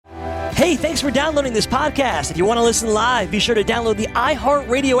Hey, thanks for downloading this podcast. If you want to listen live, be sure to download the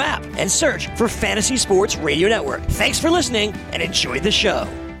iHeartRadio app and search for Fantasy Sports Radio Network. Thanks for listening and enjoy the show.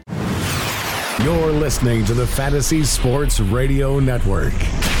 You're listening to the Fantasy Sports Radio Network.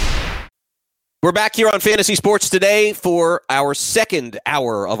 We're back here on Fantasy Sports Today for our second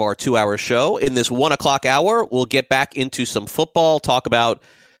hour of our 2-hour show. In this 1 o'clock hour, we'll get back into some football, talk about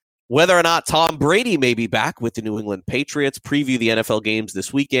whether or not Tom Brady may be back with the New England Patriots, preview the NFL games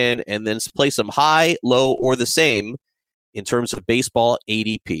this weekend, and then play some high, low, or the same in terms of baseball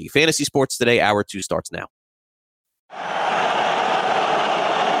ADP. Fantasy Sports Today, Hour 2 starts now.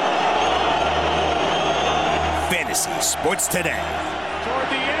 Fantasy Sports Today. Toward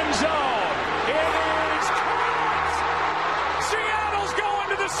the end zone. It is caught! Seattle's going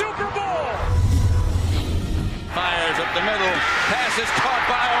to the Super Bowl. Fires up the middle. Pass is caught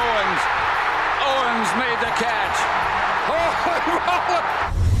by Owens. Owens made the catch.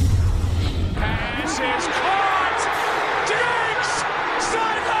 Pass is caught. Diggs!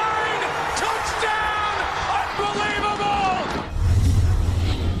 Sideline! Touchdown! Unbelievable!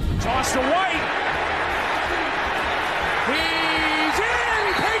 Toss to White. He's in!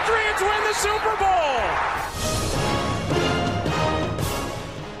 Patriots win the Super Bowl!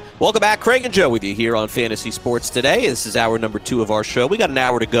 Welcome back. Craig and Joe with you here on Fantasy Sports Today. This is hour number 2 of our show. We got an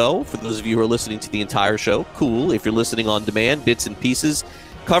hour to go. For those of you who are listening to the entire show, cool. If you're listening on demand, bits and pieces,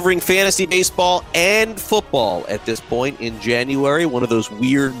 covering fantasy baseball and football at this point in January, one of those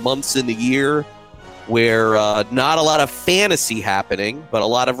weird months in the year where not a lot of fantasy happening, but a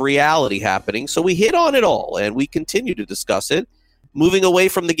lot of reality happening. So we hit on it all, and we continue to discuss it. Moving away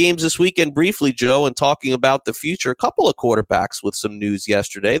from the games this weekend briefly, Joe, and talking about the future, a couple of quarterbacks with some news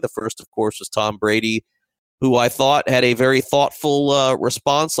yesterday. The first, of course, was Tom Brady, who I thought had a very thoughtful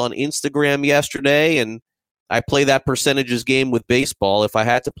response on Instagram yesterday, and I play that percentages game with baseball. If I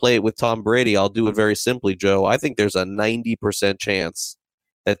had to play it with Tom Brady, I'll do it very simply, Joe. I think there's a 90% chance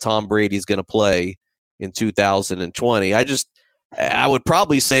that Tom Brady's going to play in 2020. I would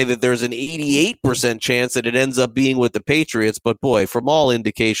probably say that there's an 88% chance that it ends up being with the Patriots. But boy, from all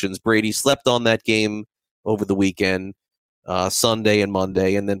indications, Brady slept on that game over the weekend, Sunday and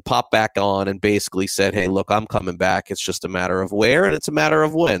Monday, and then popped back on and basically said, hey, look, I'm coming back. It's just a matter of where and it's a matter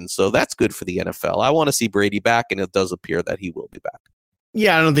of when. So that's good for the NFL. I want to see Brady back, and it does appear that he will be back.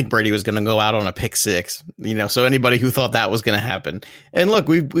 Yeah, I don't think Brady was going to go out on a pick six, so anybody who thought that was going to happen. And look,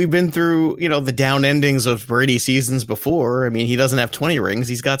 we've been through, the down endings of Brady seasons before. I mean, he doesn't have 20 rings.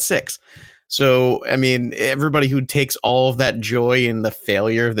 He's got 6. So, I mean, everybody who takes all of that joy in the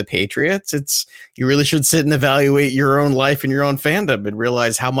failure of the Patriots, you really should sit and evaluate your own life and your own fandom and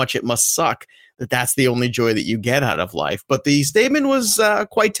realize how much it must suck that that's the only joy that you get out of life. But the statement was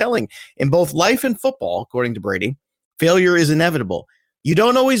quite telling. In both life and football, according to Brady, failure is inevitable. You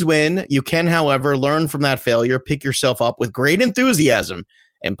don't always win. You can, however, learn from that failure, pick yourself up with great enthusiasm,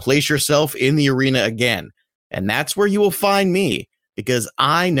 and place yourself in the arena again. And that's where you will find me, because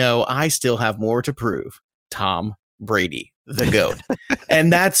I know I still have more to prove. Tom Brady, the GOAT.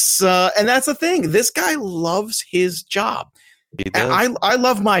 and that's the thing. This guy loves his job. I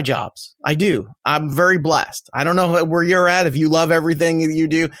love my jobs. I do. I'm very blessed. I don't know where you're at, if you love everything that you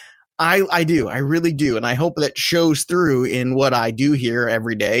do. I do. I really do. And I hope that shows through in what I do here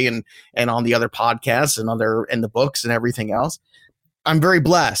every day and on the other podcasts and the books and everything else. I'm very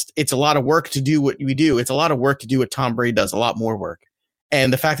blessed. It's a lot of work to do what we do. It's a lot of work to do what Tom Brady does, a lot more work.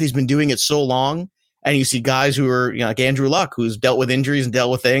 And the fact that he's been doing it so long, and you see guys who are, like Andrew Luck, who's dealt with injuries and dealt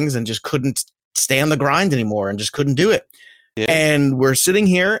with things and just couldn't stand the grind anymore and just couldn't do it. Yeah. And we're sitting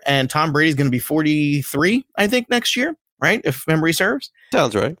here, and Tom Brady's going to be 43, I think, next year, right? If memory serves.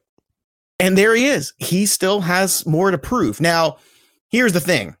 Sounds right. And there he is. He still has more to prove. Now, here's the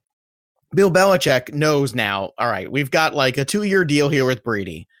thing. Bill Belichick knows now, all right, we've got like a 2-year deal here with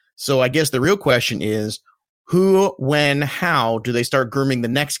Brady. So I guess the real question is, who, when, how do they start grooming the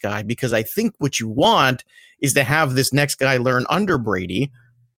next guy? Because I think what you want is to have this next guy learn under Brady,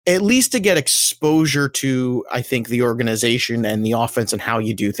 at least to get exposure to, I think, the organization and the offense and how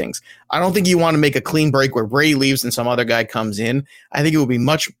you do things. I don't think you want to make a clean break where Brady leaves and some other guy comes in. I think it would be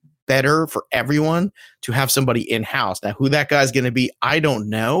much better for everyone to have somebody in-house. Now, who that guy's going to be, I don't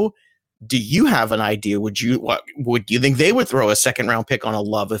know. Do you have an idea? Would you think they would throw a second-round pick on a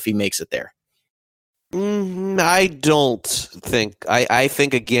Love if he makes it there? I don't think. I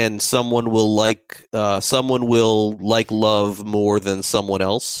think again, someone will like Love more than someone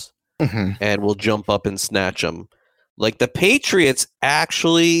else, and will jump up and snatch him. Like the Patriots,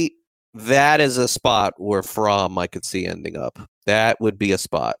 actually, that is a spot where Fromm I could see ending up. That would be a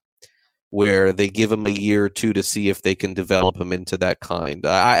spot. where they give him a year or two to see if they can develop him into that kind.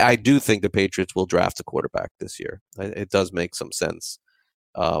 I do think the Patriots will draft a quarterback this year. It does make some sense.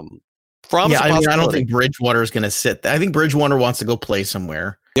 I don't think Bridgewater is going to sit. I think Bridgewater wants to go play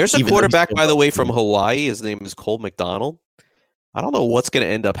somewhere. There's a quarterback, by the way, from Hawaii. His name is Cole McDonald. I don't know what's going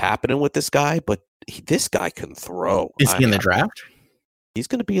to end up happening with this guy, but this guy can throw. Is he in the draft? He's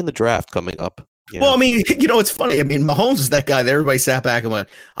going to be in the draft coming up. Yeah. Well, I mean, it's funny. I mean, Mahomes is that guy that everybody sat back and went,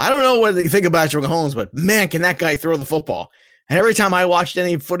 I don't know what you think about Patrick Mahomes, but man, can that guy throw the football? And every time I watched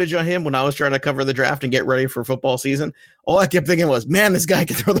any footage on him when I was trying to cover the draft and get ready for football season, all I kept thinking was, man, this guy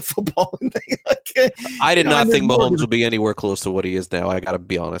can throw the football. I did not think Mahomes would be anywhere close to what he is now. I got to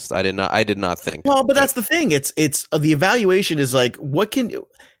be honest. I did not think. Well, but that's the thing. It's the evaluation is like,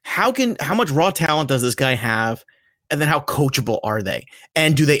 how much raw talent does this guy have? And then how coachable are they?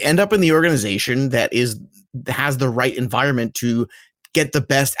 And do they end up in the organization that has the right environment to get the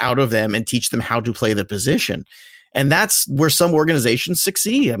best out of them and teach them how to play the position? And that's where some organizations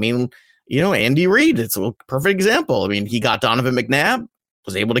succeed. I mean, Andy Reid, it's a perfect example. I mean, he got Donovan McNabb,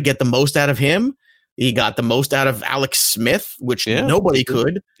 was able to get the most out of him. He got the most out of Alex Smith, which nobody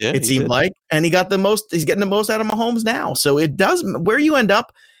could, it seemed like. And he's getting the most out of Mahomes now. So it does, where you end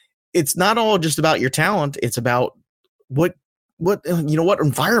up, it's not all just about your talent. It's about what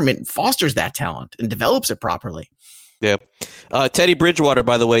environment fosters that talent and develops it properly. Yeah. Teddy Bridgewater,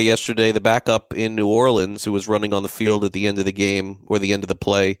 by the way, yesterday, the backup in New Orleans who was running on the field at the end of the game or the end of the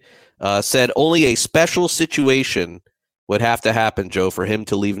play, said only a special situation would have to happen, Joe, for him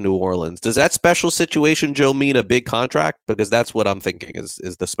to leave New Orleans. Does that special situation, Joe, mean a big contract? Because that's what I'm thinking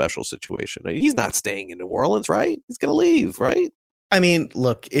is the special situation. He's not staying in New Orleans, right? He's going to leave, right? I mean,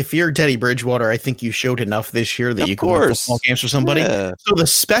 look, if you're Teddy Bridgewater, I think you showed enough this year that you can win football games for somebody. Yeah. So the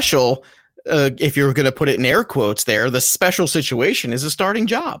special, if you're going to put it in air quotes there, the special situation is a starting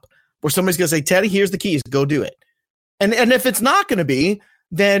job where somebody's going to say, Teddy, here's the keys, go do it. And if it's not going to be,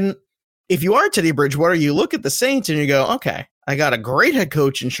 then if you are Teddy Bridgewater, you look at the Saints and you go, okay, I got a great head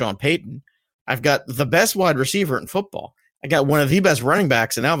coach in Sean Payton. I've got the best wide receiver in football. I got one of the best running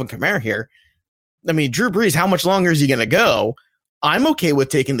backs in Alvin Kamara here. I mean, Drew Brees, how much longer is he going to go? I'm okay with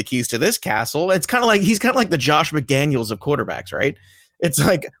taking the keys to this castle. It's kind of like he's kind of like the Josh McDaniels of quarterbacks, right? It's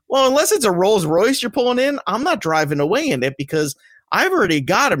like, well, unless it's a Rolls Royce you're pulling in, I'm not driving away in it because I've already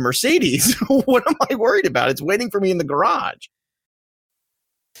got a Mercedes. What am I worried about? It's waiting for me in the garage.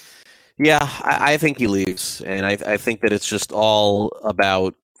 Yeah, I think he leaves, and I think that it's just all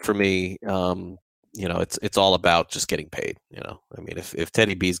about, for me, it's all about just getting paid. I mean, if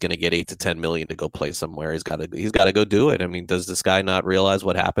Teddy B is going to get $8 to $10 million to go play somewhere, he's got to go do it. I mean, does this guy not realize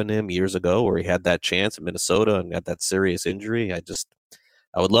what happened to him years ago, where he had that chance in Minnesota and got that serious injury?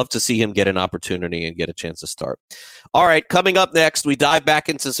 I would love to see him get an opportunity and get a chance to start. All right, coming up next, we dive back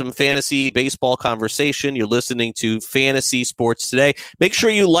into some fantasy baseball conversation. You're listening to Fantasy Sports Today. Make sure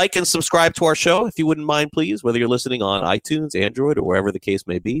you like and subscribe to our show, if you wouldn't mind, please, whether you're listening on iTunes, Android, or wherever the case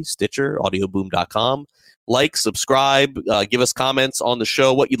may be, Stitcher, audioboom.com. Like, subscribe, give us comments on the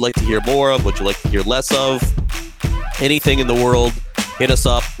show, what you'd like to hear more of, what you'd like to hear less of, anything in the world. Hit us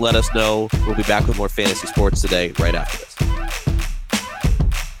up, let us know. We'll be back with more Fantasy Sports Today right after this.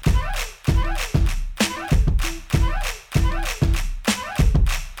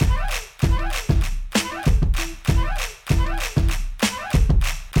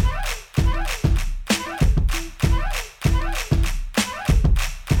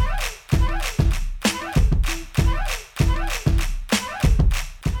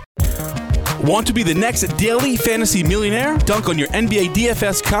 Want to be the next daily fantasy millionaire? Dunk on your NBA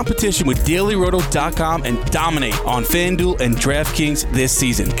DFS competition with DailyRoto.com and dominate on FanDuel and DraftKings this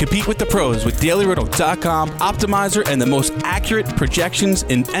season. Compete with the pros with DailyRoto.com, Optimizer, and the most accurate projections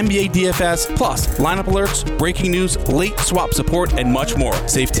in NBA DFS, plus lineup alerts, breaking news, late swap support, and much more.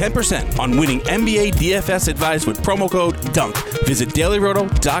 Save 10% on winning NBA DFS advice with promo code DUNK. Visit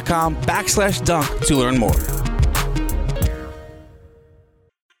DailyRoto.com/dunk to learn more.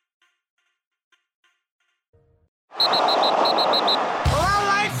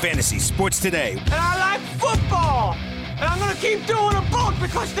 Fantasy Sports Today. And I like football. And I'm going to keep doing them both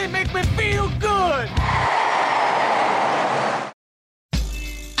because they make me feel good.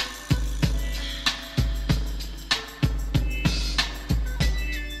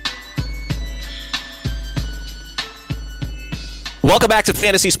 Welcome back to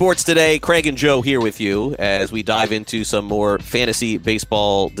Fantasy Sports Today. Craig and Joe here with you as we dive into some more fantasy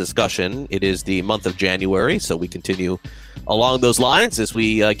baseball discussion. It is the month of January, so we continue along those lines as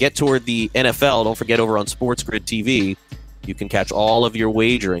we get toward the NFL. Don't forget, over on Sports Grid TV, you can catch all of your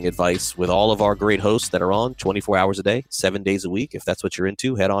wagering advice with all of our great hosts that are on 24 hours a day, 7 days a week. If that's what you're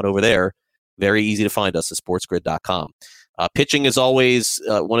into, head on over there Very easy to find us at sportsgrid.com. Pitching is always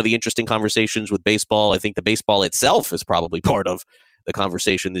one of the interesting conversations with baseball. I think the baseball itself is probably part of the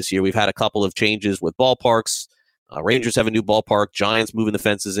conversation this year. We've had a couple of changes with ballparks. Rangers have a new ballpark, Giants moving the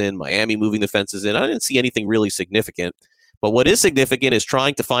fences in, Miami moving the fences in. I didn't see anything really significant. But what is significant is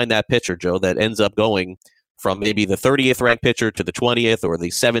trying to find that pitcher, Joe, that ends up going from maybe the 30th ranked pitcher to the 20th or the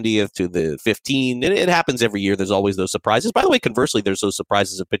 70th to the 15th. It happens every year. There's always those surprises. By the way, conversely, there's those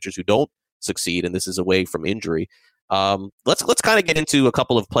surprises of pitchers who don't succeed, and this is away from injury. Let's kind of get into a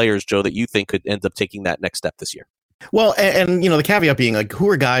couple of players, Joe, that you think could end up taking that next step this year. Well, and the caveat being like, who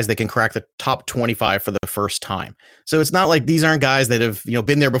are guys that can crack the top 25 for the first time? So it's not like these aren't guys that have,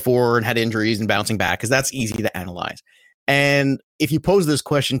 been there before and had injuries and bouncing back, because that's easy to analyze. And if you pose this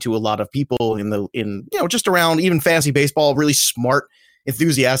question to a lot of people in just around even fantasy baseball, really smart,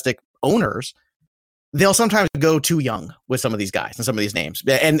 enthusiastic owners, they'll sometimes go too young with some of these guys and some of these names.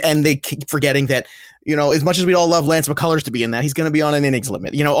 And they keep forgetting that, as much as we all love Lance McCullers to be in that, he's going to be on an innings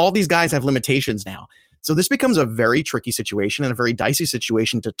limit. All these guys have limitations now. So this becomes a very tricky situation and a very dicey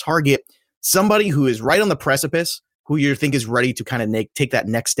situation to target somebody who is right on the precipice, who you think is ready to kind of take that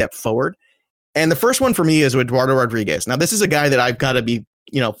next step forward. And the first one for me is Eduardo Rodriguez. Now, this is a guy that I've got to be,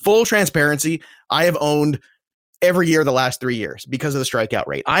 full transparency. I have owned every year the last 3 years because of the strikeout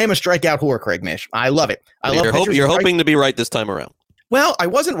rate. I am a strikeout whore, Craig Mish. I love it. You're hoping to be right this time around. Well, I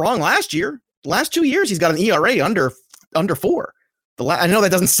wasn't wrong last year. Last 2 years, he's got an ERA under 4. I know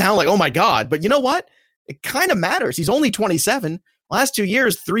that doesn't sound like, oh my God, but you know what? It kind of matters. He's only 27. Last 2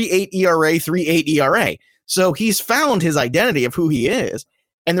 years, 3.8 ERA, 3.8 ERA. So he's found his identity of who he is.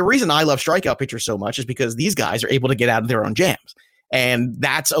 And the reason I love strikeout pitchers so much is because these guys are able to get out of their own jams. And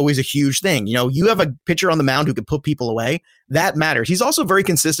that's always a huge thing. You have a pitcher on the mound who can put people away. That matters. He's also very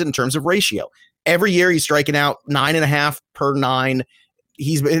consistent in terms of ratio. Every year he's striking out 9.5 per 9.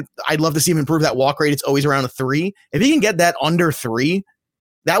 I'd love to see him improve that walk rate. It's always around a 3. If he can get that under 3,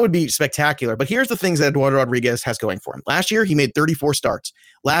 that would be spectacular. But here's the things that Eduardo Rodriguez has going for him. Last year, he made 34 starts.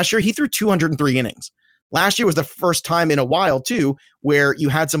 Last year, he threw 203 innings. Last year was the first time in a while, too, where you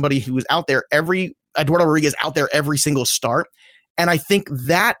had somebody who was out there Eduardo Rodriguez out there every single start. And I think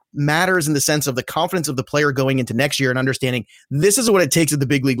that matters in the sense of the confidence of the player going into next year and understanding this is what it takes at the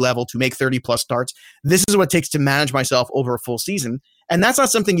big league level to make 30 plus starts. This is what it takes to manage myself over a full season. And that's not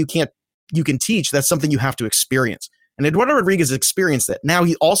something you can teach. That's something you have to experience. And Eduardo Rodriguez has experienced that. Now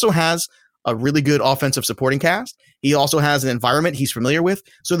he also has a really good offensive supporting cast. He also has an environment he's familiar with.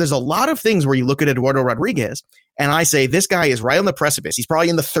 So there's a lot of things where you look at Eduardo Rodriguez and I say, this guy is right on the precipice. He's probably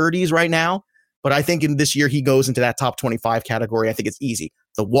in the 30s right now, but I think in this year he goes into that top 25 category. I think it's easy.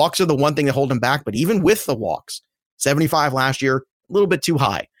 The walks are the one thing that hold him back, but even with the walks, 75 last year, a little bit too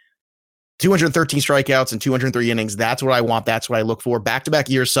high. 213 strikeouts and 203 innings. That's what I want. That's what I look for. Back-to-back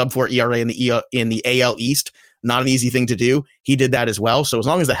years, sub-4 ERA in the AL East. Not an easy thing to do. He did that as well. So as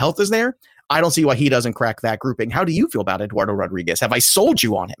long as the health is there, I don't see why he doesn't crack that grouping. How do you feel about Eduardo Rodriguez? Have I sold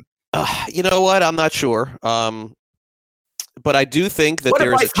you on him? You know what? I'm not sure. But I do think that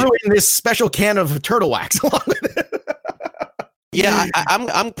there's threw in this special can of turtle wax along with it. Yeah,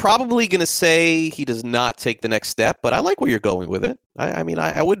 I'm probably going to say he does not take the next step, but I like where you're going with it. I mean,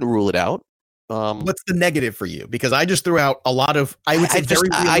 I wouldn't rule it out. What's the negative for you? Because I just threw out a lot of, I would say,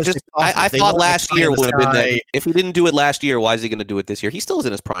 I thought last year would have been that. If he didn't do it last year, why is he going to do it this year? He still is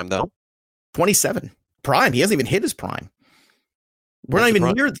in his prime, though. 27 prime. He hasn't even hit his prime. We're not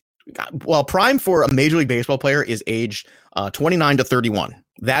even near. Well, prime for a Major League Baseball player is age 29 to 31.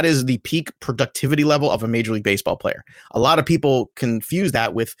 That is the peak productivity level of a Major League Baseball player. A lot of people confuse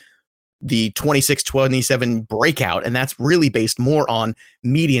that with the 26-27 breakout, and that's really based more on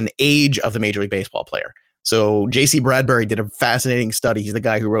median age of the Major League Baseball player. So J.C. Bradbury did a fascinating study. He's the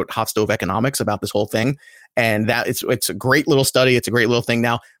guy who wrote Hot Stove Economics about this whole thing, and that it's a great little study. It's a great little thing.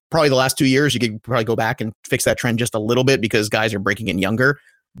 Now, probably the last 2 years, you could probably go back and fix that trend just a little bit because guys are breaking in younger,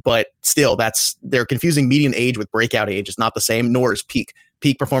 but still, they're confusing median age with breakout age. It's not the same, nor is peak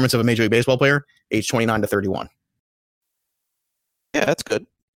performance of a Major League Baseball player, age 29 to 31. Yeah, that's good.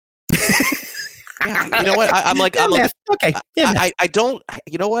 You know what? I'm like, okay. Yeah, I don't.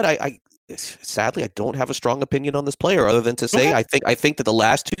 You know what? I sadly I don't have a strong opinion on this player other than to say I think that the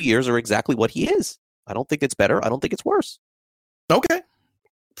last 2 years are exactly what he is. I don't think it's better. I don't think it's worse. Okay,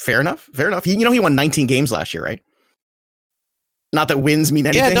 fair enough. He won 19 games last year, right? Not that wins mean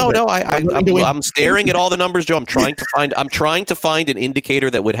anything. Yeah, no. I'm staring at all the numbers, Joe. I'm trying to find an indicator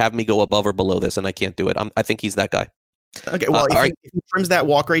that would have me go above or below this, and I can't do it. I think he's that guy. Okay, well, if he trims that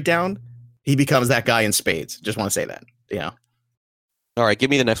walk rate down, he becomes that guy in spades. Just want to say that. Yeah. All right, give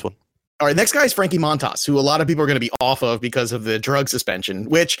me the next one. All right, next guy is Frankie Montas, who a lot of people are going to be off of because of the drug suspension,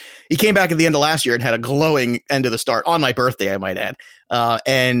 which he came back at the end of last year and had a glowing end of the start on my birthday, I might add.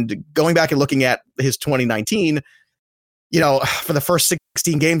 And going back and looking at his 2019, for the first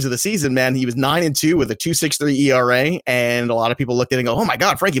 16 games of the season, man, he was 9-2 with a 2.63 ERA. And a lot of people looked at it and go, oh my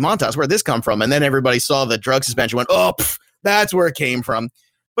God, Frankie Montas, where'd this come from? And then everybody saw the drug suspension, went, that's where it came from.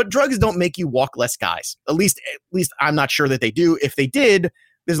 But drugs don't make you walk less guys. At least I'm not sure that they do. If they did,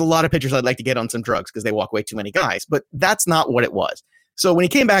 there's a lot of pitchers I'd like to get on some drugs because they walk way too many guys. But that's not what it was. So when he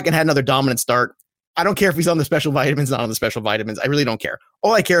came back and had another dominant start, I don't care if he's on the special vitamins, not on the special vitamins. I really don't care.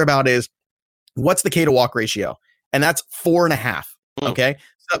 All I care about is what's the K to walk ratio? And that's 4.5. Okay.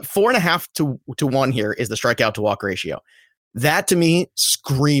 So 4.5 to 1 here is the strikeout to walk ratio. That to me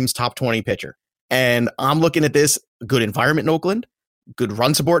screams top 20 pitcher. And I'm looking at this good environment in Oakland, good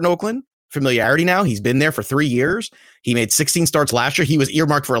run support in Oakland, familiarity now. He's been there for 3 years. He made 16 starts last year. He was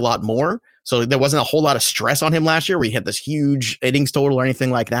earmarked for a lot more. So there wasn't a whole lot of stress on him last year where he had this huge innings total or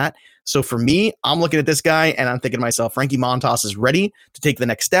anything like that. So for me, I'm looking at this guy and I'm thinking to myself, Frankie Montas is ready to take the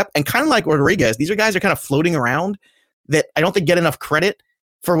next step. And kind of like Rodriguez, these are guys that are kind of floating around that I don't think get enough credit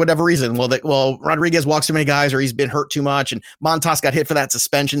for whatever reason. Well, Rodriguez walks too many guys or he's been hurt too much and Montas got hit for that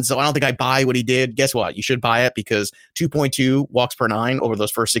suspension. So I don't think I buy what he did. Guess what? You should buy it because 2.2 walks per 9 over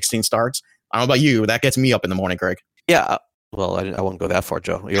those first 16 starts. I don't know about you. That gets me up in the morning, Craig. Yeah. Well, I won't go that far,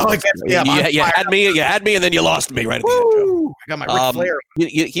 Joe. You had me, and then you lost me right at the end, Joe. I got my Ric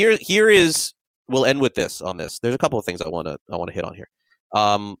Flair. Here is. We'll end with this on this. There's a couple of things I want to hit on here.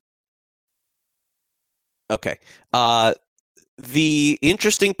 Okay. The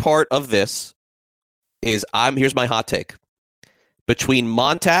interesting part of this is here's my hot take. Between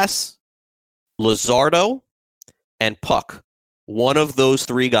Montas, Luzardo, and Puck, one of those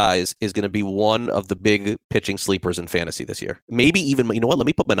 3 guys is going to be one of the big pitching sleepers in fantasy this year. Maybe even, you know what? Let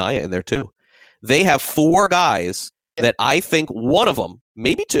me put Minaya in there too. They have 4 guys that I think one of them,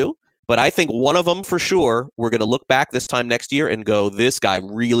 maybe 2, but I think one of them for sure, we're going to look back this time next year and go, this guy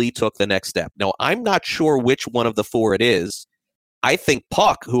really took the next step. Now, I'm not sure which one of the 4 it is. I think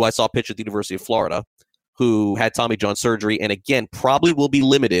Puck, who I saw pitch at the University of Florida, who had Tommy John surgery, and again, probably will be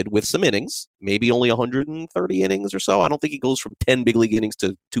limited with some innings, maybe only 130 innings or so. I don't think he goes from 10 big league innings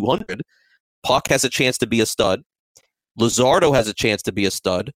to 200. Puck has a chance to be a stud. Luzardo has a chance to be a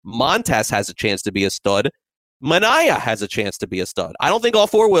stud. Montas has a chance to be a stud. Minaya has a chance to be a stud. I don't think all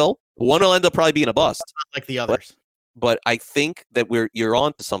 4 will. One will end up probably being a bust. Not like the others. But I think that you're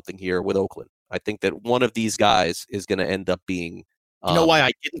on to something here with Oakland. I think that one of these guys is going to end up being. You know why I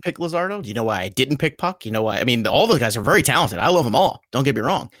didn't pick Luzardo? Do you know why I didn't pick Puck? You know why? I mean, all those guys are very talented. I love them all. Don't get me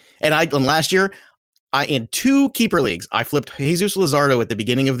wrong. And last year, in 2 keeper leagues, I flipped Jesus Luzardo at the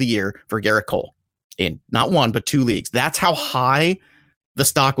beginning of the year for Garrett Cole in not 1, but 2 leagues. That's how high the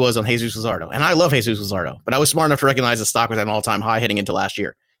stock was on Jesus Luzardo. And I love Jesus Luzardo, but I was smart enough to recognize the stock was at an all-time high heading into last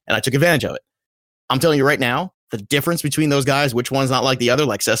year. And I took advantage of it. I'm telling you right now, the difference between those guys, which one's not like the other,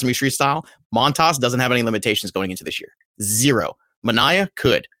 like Sesame Street style, Montas doesn't have any limitations going into this year. 0. Minaya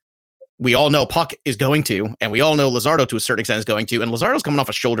could. We all know Puck is going to, and we all know Luzardo to a certain extent is going to, and Luzardo's coming off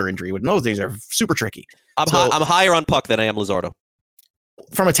a shoulder injury, which those things are super tricky. I'm higher on Puck than I am Luzardo.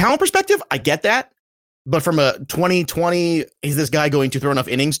 From a talent perspective, I get that. But from a 2020, is this guy going to throw enough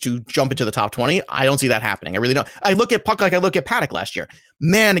innings to jump into the top 20? I don't see that happening. I really don't. I look at Puck like I look at Paddock last year.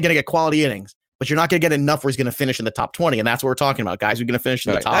 Man, they're going to get quality innings, but you're not going to get enough where he's going to finish in the top 20. And that's what we're talking about. Guys who are going to finish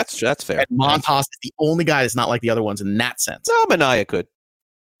in the top. That's fair. And Montas is the only guy that's not like the other ones in that sense. No, Minaya could.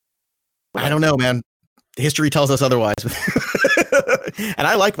 I don't know, man. History tells us otherwise. And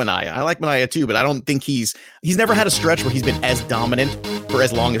I like Minaya. I like Minaya too, but I don't think he's never had a stretch where he's been as dominant for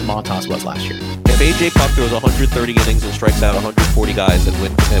as long as Montas was last year. If AJ Puck throws 130 innings and strikes out 140 guys and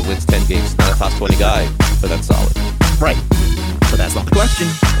wins 10 games, not a top 20 guy, but that's solid. Right. But that's not the question.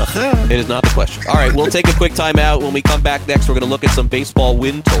 It is not the question. All right, we'll take a quick time out. When we come back next, we're going to look at some baseball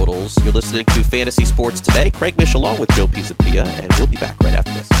win totals. You're listening to Fantasy Sports Today. Craig Mish along with Joe Pisapia, and we'll be back right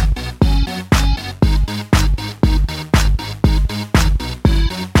after this.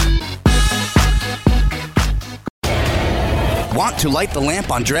 Want to light the lamp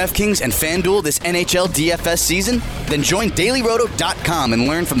on DraftKings and FanDuel this NHL DFS season? Then join DailyRoto.com and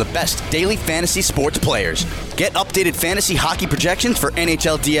learn from the best daily fantasy sports players. Get updated fantasy hockey projections for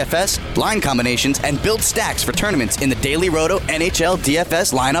NHL DFS, line combinations, and build stacks for tournaments in the Daily Roto NHL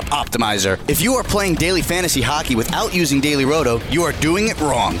DFS Lineup Optimizer. If you are playing daily fantasy hockey without using Daily Roto, you are doing it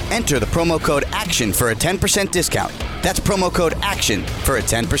wrong. Enter the promo code ACTION for a 10% discount. That's promo code ACTION for a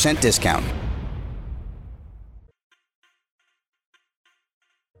 10% discount.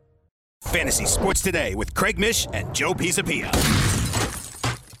 Fantasy Sports Today with Craig Mish and Joe Pisapia.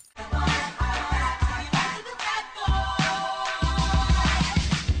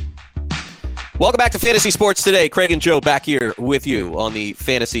 Welcome back to Fantasy Sports Today. Craig and Joe back here with you on the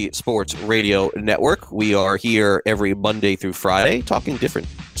Fantasy Sports Radio Network. We are here every Monday through Friday talking different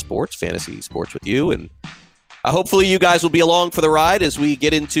sports, fantasy sports with you. And hopefully you guys will be along for the ride as we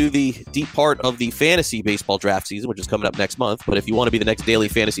get into the deep part of the fantasy baseball draft season, which is coming up next month. But if you want to be the next daily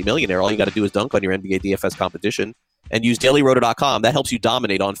fantasy millionaire, all you got to do is dunk on your NBA DFS competition and use dailyroto.com. That helps you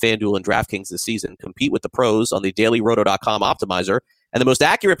dominate on FanDuel and DraftKings this season. Compete with the pros on the dailyroto.com optimizer and the most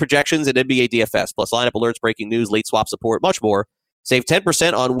accurate projections in NBA DFS, plus lineup alerts, breaking news, late swap support, much more. Save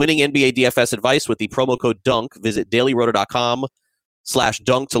 10% on winning NBA DFS advice with the promo code DUNK. Visit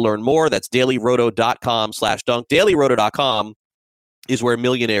dailyroto.com/dunk to learn more. That's dailyroto.com/dunk. Dailyroto.com is where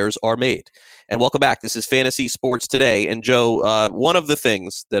millionaires are made. And welcome back. This is Fantasy Sports Today. And Joe, one of the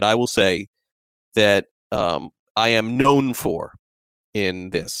things that I will say that I am known for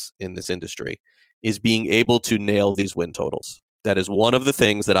in this industry is being able to nail these win totals. That is one of the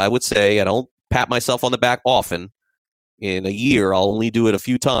things that I would say. I don't pat myself on the back often. In a year, I'll only do it a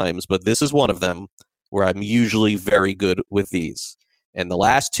few times, but this is one of them where I'm usually very good with these. And the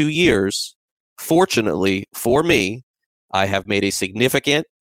last 2 years, fortunately for me, I have made a significant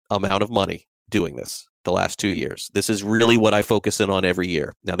amount of money doing this the last 2 years. This is really what I focus in on every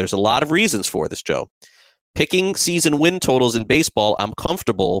year. Now, there's a lot of reasons for this, Joe. Picking season win totals in baseball, I'm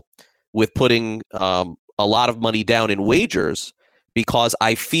comfortable with putting a lot of money down in wagers because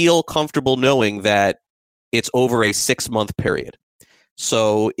I feel comfortable knowing that it's over a 6-month period.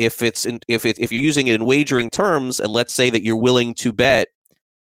 So if you're using it in wagering terms, and let's say that you're willing to bet,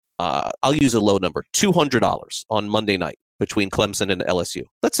 I'll use a low number, $200 on Monday night between Clemson and LSU.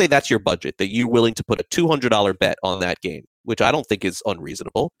 Let's say that's your budget, that you're willing to put a $200 bet on that game, which I don't think is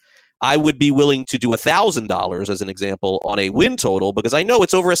unreasonable. I would be willing to do $1,000 as an example on a win total because I know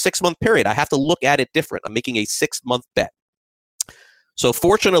it's over a 6-month period. I have to look at it different. I'm making a 6-month bet. So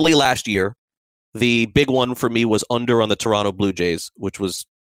fortunately last year, the big one for me was under on the Toronto Blue Jays, which was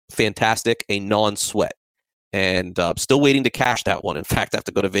fantastic, a non-sweat. And still waiting to cash that one. In fact, I have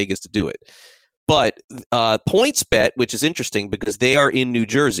to go to Vegas to do it. But points bet, which is interesting because they are in New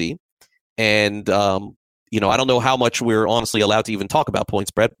Jersey. And, I don't know how much we're honestly allowed to even talk about points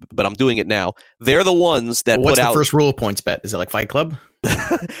bet, but I'm doing it now. They're the ones that What's the first rule of points bet? Is it like Fight Club?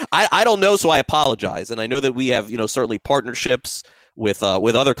 I don't know, so I apologize. And I know that we have, certainly partnerships with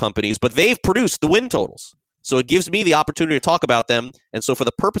other companies, but they've produced the win totals. So it gives me the opportunity to talk about them. And so for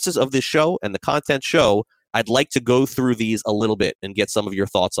the purposes of this show and the content show, I'd like to go through these a little bit and get some of your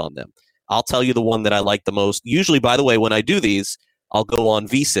thoughts on them. I'll tell you the one that I like the most. Usually, by the way, when I do these, I'll go on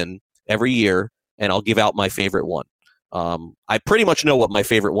VSiN every year and I'll give out my favorite one. I pretty much know what my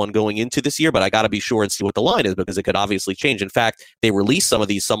favorite one going into this year, but I got to be sure and see what the line is because it could obviously change. In fact, they released some of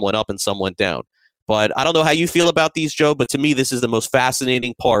these, some went up and some went down. But I don't know how you feel about these, Joe, but to me, this is the most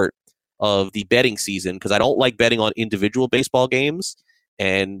fascinating part of the betting season because I don't like betting on individual baseball games,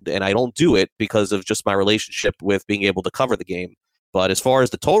 and I don't do it because of just my relationship with being able to cover the game. But as far as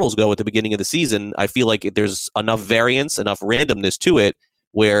the totals go at the beginning of the season, I feel like there's enough variance, enough randomness to it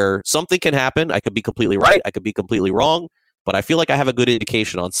where something can happen. I could be completely right. I could be completely wrong. But I feel like I have a good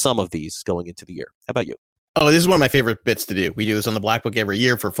indication on some of these going into the year. How about you? Oh, this is one of my favorite bits to do. We do this on the Black Book every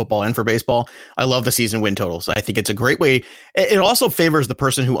year for football and for baseball. I love the season win totals. I think it's a great way. It also favors the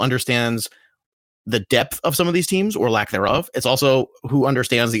person who understands the depth of some of these teams or lack thereof. It's also who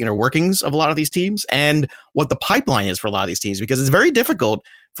understands the inner workings of a lot of these teams and what the pipeline is for a lot of these teams, because it's very difficult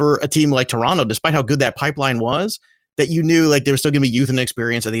for a team like Toronto, despite how good that pipeline was, that you knew like there was still going to be youth and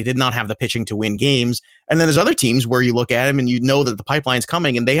experience and they did not have the pitching to win games. And then there's other teams where you look at them and you know that the pipeline's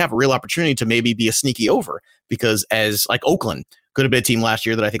coming and they have a real opportunity to maybe be a sneaky over, because as like Oakland could have been a team last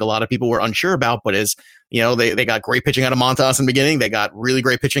year that I think a lot of people were unsure about, but as you know, they got great pitching out of Montas in the beginning. They got really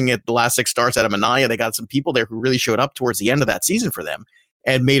great pitching at the last 6 starts out of Minaya. They got some people there who really showed up towards the end of that season for them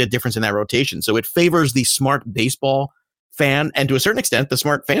and made a difference in that rotation. So it favors the smart baseball fan and to a certain extent, the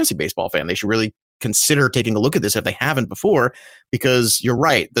smart fantasy baseball fan. They should really consider taking a look at this if they haven't before, because you're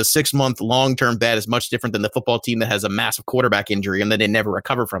right. The 6-month long-term bet is much different than the football team that has a massive quarterback injury and then they never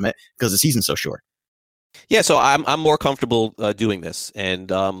recover from it because the season's so short. Yeah, so I'm more comfortable doing this,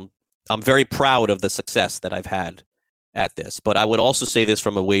 and I'm very proud of the success that I've had at this. But I would also say this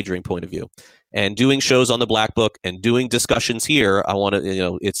from a wagering point of view, and doing shows on the Black Book and doing discussions here. I want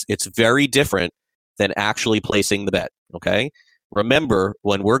to, it's very different than actually placing the bet. Okay, remember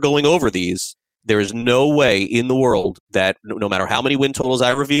when we're going over these, there is no way in the world that no matter how many win totals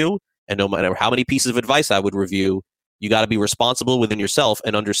I review and no matter how many pieces of advice I would review, you got to be responsible within yourself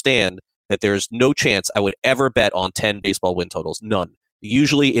and understand that there's no chance I would ever bet on 10 baseball win totals. None.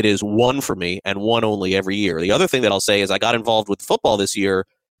 Usually it is 1 for me and 1 only every year. The other thing that I'll say is I got involved with football this year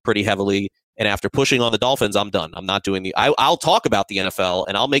pretty heavily, And after pushing on the Dolphins, I'm done. I'm not doing I'll talk about the NFL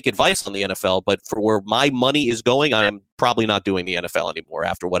and I'll make advice on the NFL, but for where my money is going, I'm probably not doing the NFL anymore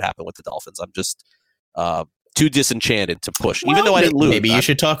after what happened with the Dolphins. I'm just too disenchanted to push, even though I didn't lose. Maybe you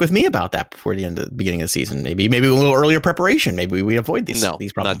should talk with me about that before the beginning of the season. Maybe a little earlier preparation. Maybe we avoid these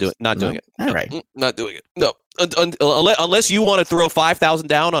problems. Not doing it. All right. Not doing it. No. Unless you want to throw 5,000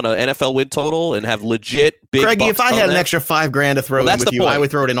 down on an NFL win total and have legit big. Craigie, if I had an extra $5,000 to throw in with you, I would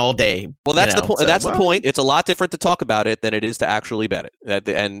throw it in all day. Well, that's the point. That's the point. It's a lot different to talk about it than it is to actually bet it.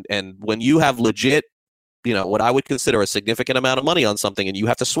 And when you have legit, what I would consider a significant amount of money on something, and you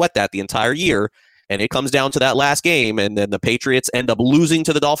have to sweat that the entire year, and it comes down to that last game, and then the Patriots end up losing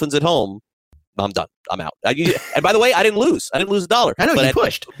to the Dolphins at home, I'm done. I'm out. And by the way, I didn't lose. I didn't lose $1. I know you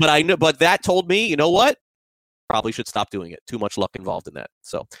pushed, but I know. But that told me, you know what? Probably should stop doing it. Too much luck involved in that.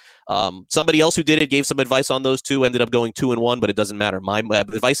 So, somebody else who did it gave some advice on those two. Ended up going 2-1, but it doesn't matter. My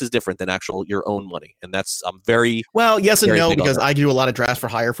advice is different than your own money, and I'm very well. Yes and no, because I do a lot of drafts for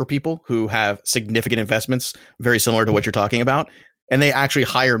hire for people who have significant investments, very similar to what you're talking about. And they actually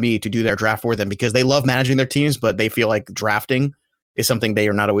hire me to do their draft for them because they love managing their teams, but they feel like drafting is something they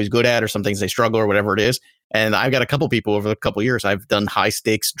are not always good at, or some things they struggle, or whatever it is. And I've got a couple people over the couple of years I've done high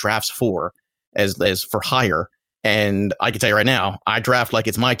stakes drafts for as for hire. And I can tell you right now, I draft like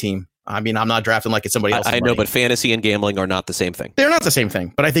it's my team. I mean, I'm not drafting like it's somebody else's. I know, but fantasy and gambling are not the same thing. They're not the same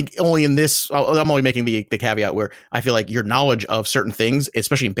thing. But I think only in this, I'm only making the caveat where I feel like your knowledge of certain things,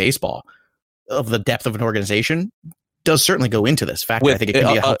 especially in baseball, of the depth of an organization, does certainly go into this factor. I think it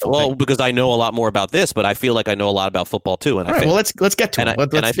can be a helpful thing. Because I know a lot more about this, but I feel like I know a lot about football too. And all right, well, let's get to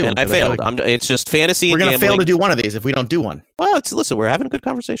it. I failed. It's just fantasy. We're going to fail to do one of these if we don't do one. Well, listen, we're having a good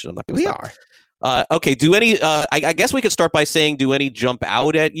conversation. I'm not going to stop. We are. Okay. Do any? I guess we could start by saying, do any jump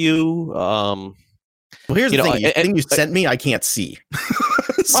out at you? Well, here's the thing. The thing you sent me, I can't see,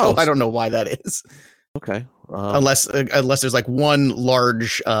 so I don't know why that is. Okay. Unless there's like one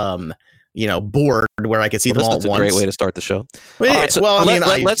large board where I could see them all at once. That's a great way to start the show. Let's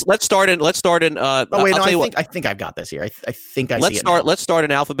start in. Oh wait, no, I think I've got this here. I think I see it now. Let's start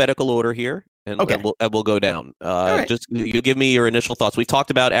in alphabetical order here, and we'll go down. Right. Just you give me your initial thoughts. We talked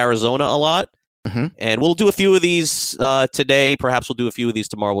about Arizona a lot, and we'll do a few of these today. Perhaps we'll do a few of these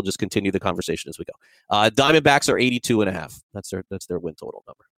tomorrow. We'll just continue the conversation as we go. Diamondbacks are 82.5. That's their win total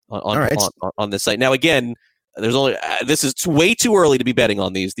number on this site. Now again, there's only this is way too early to be betting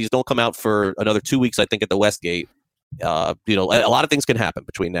on these. These don't come out for another 2 weeks, I think, at the Westgate. A lot of things can happen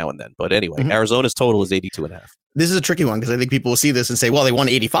between now and then. But anyway, Arizona's total is 82.5. This is a tricky one because I think people will see this and say, well, they won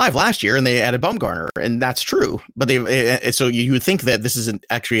 85 last year and they added Bumgarner, and that's true. But so you would think that this isn't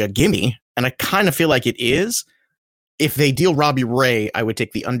actually a gimme, and I kind of feel like it is. If they deal Robbie Ray, I would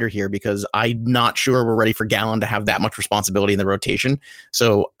take the under here because I'm not sure we're ready for Gallen to have that much responsibility in the rotation.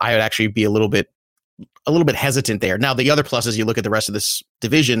 So I would actually be a little bit hesitant there. Now, the other pluses, you look at the rest of this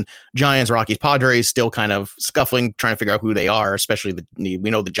division, Giants, Rockies, Padres, still kind of scuffling, trying to figure out who they are, especially we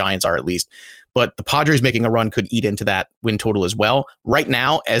know the Giants are at least. But the Padres making a run could eat into that win total as well. Right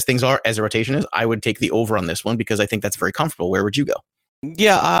now, as things are, as the rotation is, I would take the over on this one because I think that's very comfortable. Where would you go?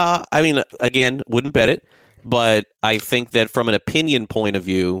 Yeah, I mean, again, wouldn't bet it, but I think that from an opinion point of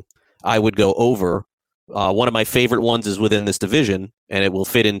view, I would go over. One of my favorite ones is within this division, and it will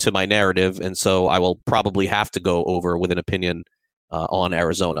fit into my narrative, and so I will probably have to go over with an opinion on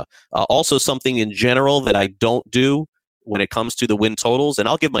Arizona. Also, something in general that I don't do when it comes to the win totals, and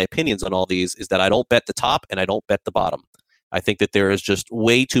I'll give my opinions on all these, is that I don't bet the top and I don't bet the bottom. I think that there is just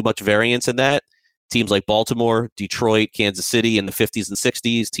way too much variance in that. Teams like Baltimore, Detroit, Kansas City in the 50s and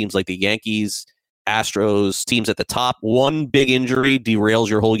 60s, teams like the Yankees, Astros, teams at the top. One big injury derails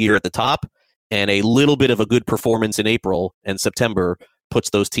your whole year at the top, and a little bit of a good performance in April and September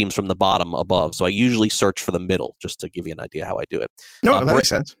puts those teams from the bottom above. So I usually search for the middle, just to give you an idea how I do it. No, that makes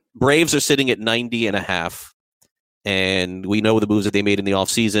sense. Braves are sitting at 90.5, and we know the moves that they made in the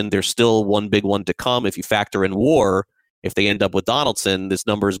offseason. There's still one big one to come. If you factor in WAR, if they end up with Donaldson, this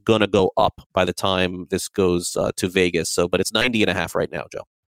number is going to go up by the time this goes to Vegas. But it's 90.5 right now, Joe.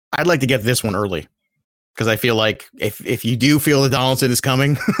 I'd like to get this one early, because I feel like if you do feel that Donaldson is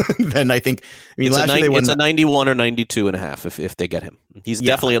coming, then I think it's a 91 or 92.5 if they get him. He's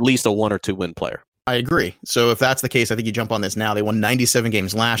definitely at least a 1 or 2 win player. I agree. So if that's the case, I think you jump on this now. They won 97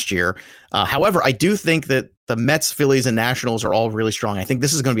 games last year. However, I do think that the Mets, Phillies, and Nationals are all really strong. I think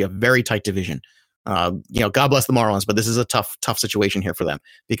this is going to be a very tight division. God bless the Marlins, but this is a tough situation here for them,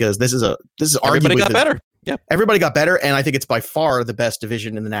 because this is everybody got better. Yeah, everybody got better, and I think it's by far the best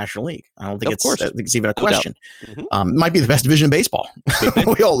division in the National League. I don't think it's even a question. Might be the best division in baseball.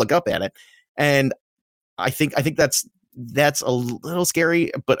 We all look up at it, and I think that's that's a little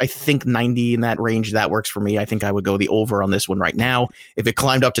scary, but I think 90 in that range, that works for me. I think I would go the over on this one right now. If it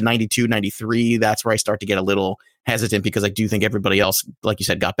climbed up to 92, 93, that's where I start to get a little hesitant, because I do think everybody else, like you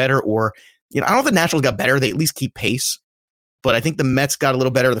said, got better. Or, I don't know if the Nationals got better. They at least keep pace, but I think the Mets got a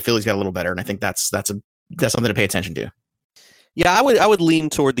little better. The Phillies got a little better. And I think that's something to pay attention to. Yeah, I would lean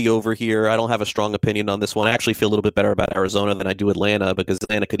toward the over here. I don't have a strong opinion on this one. I actually feel a little bit better about Arizona than I do Atlanta, because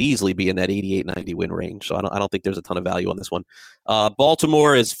Atlanta could easily be in that 88-90 win range. So I don't think there's a ton of value on this one.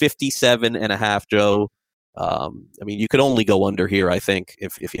 Baltimore is 57.5, Joe. You could only go under here, I think,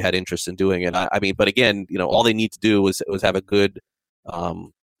 if you had interest in doing it. But again, all they need to do was have a good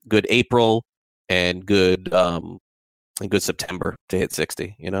April and good September to hit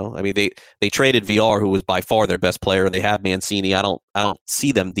 60. They traded VR, who was by far their best player. They have Mancini. I don't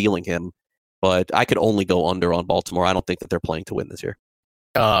see them dealing him, but I could only go under on Baltimore. I don't think that they're playing to win this year.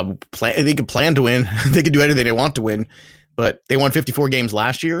 They could plan to win. They could do anything they want to win, but they won 54 games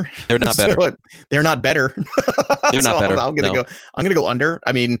last year. They're not better. So they're not better. They're not better. I'm gonna go under.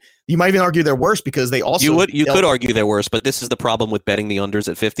 You might even argue they're worse, because they also you could argue they're worse, but this is the problem with betting the unders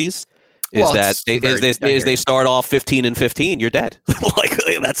at 50s. They start off 15-15, you're dead.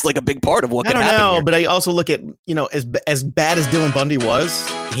 That's like a big part of what can happen. I don't know, but I also look at, as bad as Dylan Bundy was,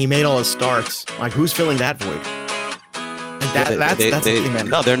 he made all his starts. Like, who's filling that void? That's the thing, man.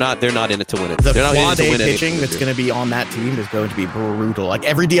 No, they're not in it to win it. The they're not quad A pitching that's going to be on that team is going to be brutal. Like,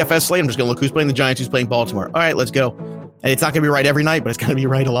 every DFS slate, I'm just going to look who's playing the Giants, who's playing Baltimore. All right, let's go. And it's not going to be right every night, but it's going to be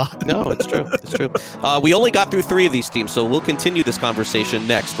right a lot. No, it's true. It's true. We only got through 3 of these teams, so we'll continue this conversation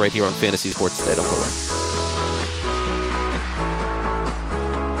next right here on Fantasy Sports Today. Don't go away.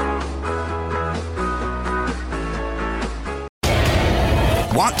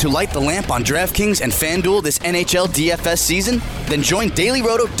 Want to light the lamp on DraftKings and FanDuel this NHL DFS season? Then join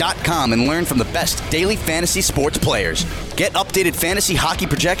DailyRoto.com and learn from the best daily fantasy sports players. Get updated fantasy hockey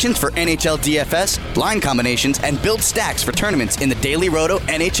projections for NHL DFS, line combinations, and build stacks for tournaments in the Daily Roto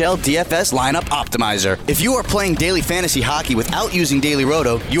NHL DFS Lineup Optimizer. If you are playing daily fantasy hockey without using Daily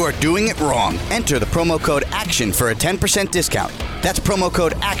Roto, you are doing it wrong. Enter the promo code ACTION for a 10% discount. That's promo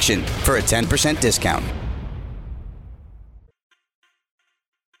code ACTION for a 10% discount.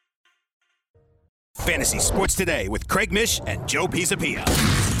 Fantasy Sports Today with Craig Mish and Joe Pisapia.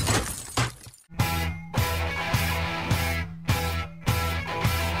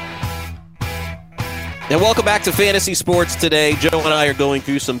 And welcome back to Fantasy Sports Today. Joe and I are going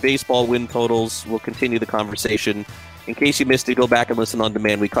through some baseball win totals. We'll continue the conversation. In case you missed it, go back and listen on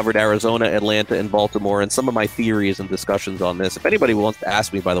demand. We covered Arizona, Atlanta, and Baltimore, and some of my theories and discussions on this. If anybody wants to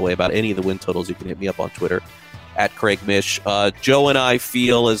ask me, by the way, about any of the win totals, you can hit me up on Twitter at Craig Mish. Joe and I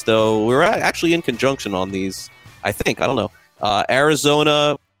feel as though we're actually in conjunction on these. I think. I don't know.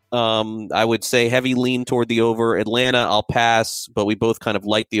 Arizona, I would say heavy lean toward the over. Atlanta, I'll pass, but we both kind of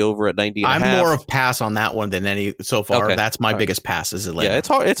like the over at 90 and a half. I'm more of pass on that one than any so far. Okay. That's my biggest pass is Atlanta. Yeah,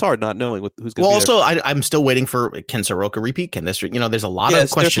 it's hard not knowing who's going to be also, I'm still waiting for, can Soroka repeat? Can this, there's a lot of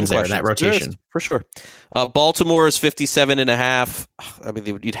questions there in that rotation. For sure. Baltimore is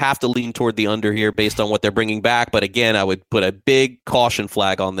 57.5. You'd have to lean toward the under here based on what they're bringing back. But again, I would put a big caution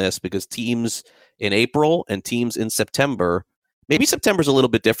flag on this, because teams in April and teams in September, maybe September's a little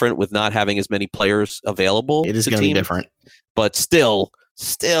bit different with not having as many players available. It is going to be different. But still,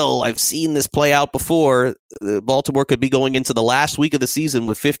 I've seen this play out before. Baltimore could be going into the last week of the season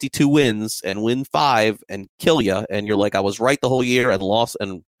with 52 wins and win 5 and kill you. And you're like, I was right the whole year and lost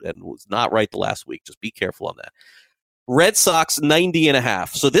and was not right the last week. Just be careful on that. Red Sox 90.5.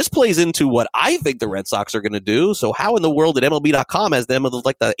 So this plays into what I think the Red Sox are going to do. So how in the world did MLB.com has them as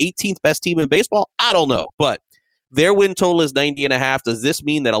like the 18th best team in baseball? I don't know. But their win total is 90.5. Does this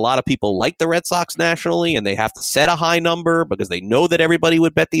mean that a lot of people like the Red Sox nationally and they have to set a high number because they know that everybody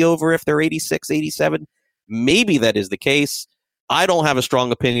would bet the over if they're 86, 87? Maybe that is the case. I don't have a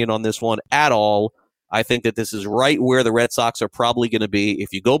strong opinion on this one at all. I think that this is right where the Red Sox are probably going to be.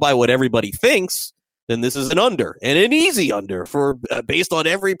 If you go by what everybody thinks, then this is an under, and an easy under for based on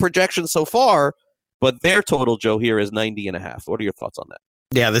every projection so far. But their total, Joe, here is 90.5. What are your thoughts on that?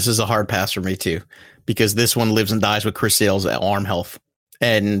 Yeah, this is a hard pass for me too, because this one lives and dies with Chris Sale's arm health.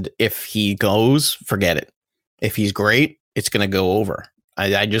 And if he goes, forget it. If he's great, it's going to go over.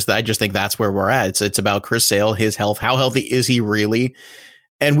 I just think that's where we're at. It's about Chris Sale, his health. How healthy is he really?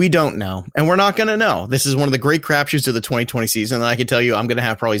 And we don't know, and we're not going to know. This is one of the great crapshoots of the 2020 season. And I can tell you, I'm going to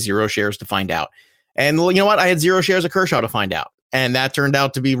have probably 0 shares to find out. And you know what? I had 0 shares of Kershaw to find out, and that turned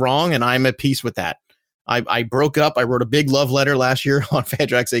out to be wrong. And I'm at peace with that. I broke up. I wrote a big love letter last year on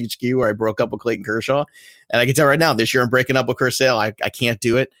Fantrax HQ where I broke up with Clayton Kershaw. And I can tell right now, this year I'm breaking up with Chris Sale. I can't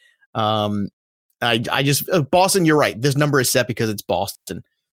do it. I just Boston, you're right. This number is set because it's Boston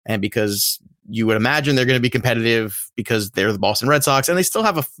and because you would imagine they're going to be competitive because they're the Boston Red Sox and they still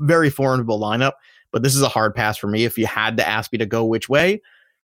have a very formidable lineup. But this is a hard pass for me. If you had to ask me to go which way,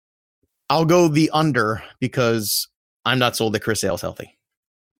 I'll go the under because I'm not sold that Chris Sale's healthy.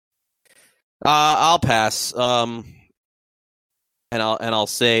 I'll pass. And I'll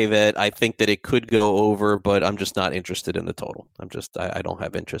say that I think that it could go over, but I'm just not interested in the total. I don't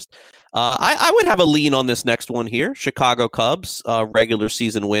have interest. I would have a lean on this next one here. Chicago Cubs, regular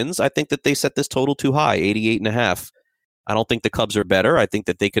season wins. I think that they set this total too high, 88.5. I don't think the Cubs are better. I think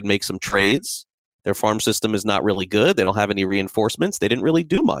that they could make some trades. Their farm system is not really good. They don't have any reinforcements. They didn't really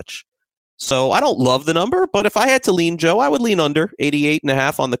do much. So I don't love the number, but if I had to lean, Joe, I would lean under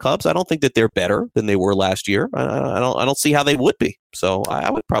 88.5 on the Cubs. I don't think that they're better than they were last year. I don't see how they would be. So I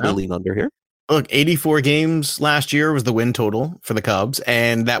would probably lean under here. Look, 84 games last year was the win total for the Cubs,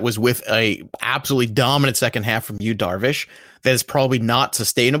 and that was with a absolutely dominant second half from Yu Darvish. That is probably not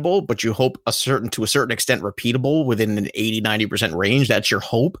sustainable, but you hope to a certain extent repeatable within an 80-90% range. That's your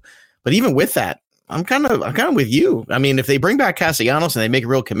hope. But even with that, I'm kind of with you. I mean, if they bring back Castellanos and they make a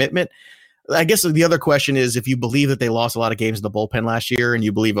real commitment, I guess the other question is if you believe that they lost a lot of games in the bullpen last year and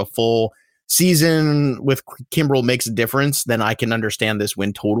you believe a full season with Kimbrel makes a difference, then I can understand this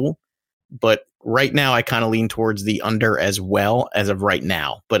win total. But right now, I kind of lean towards the under as well as of right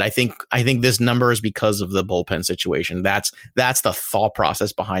now. But I think this number is because of the bullpen situation. That's the thought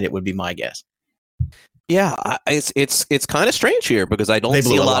process behind it would be my guess. Yeah, it's kind of strange here because I don't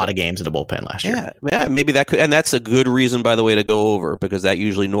see a lot of games in the bullpen last year. Yeah, maybe that could, and that's a good reason, by the way, to go over because that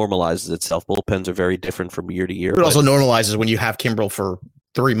usually normalizes itself. Bullpens are very different from year to year. It also normalizes when you have Kimbrel for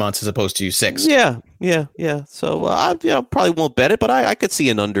 3 months as opposed to 6. Yeah. So I probably won't bet it, but I could see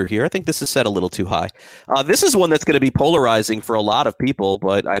an under here. I think this is set a little too high. This is one that's going to be polarizing for a lot of people,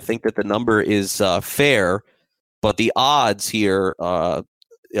 but I think that the number is fair. But the odds here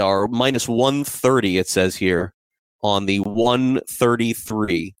are minus 130, it says here, on the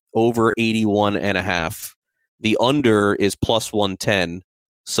 133 over 81.5. The under is plus 110.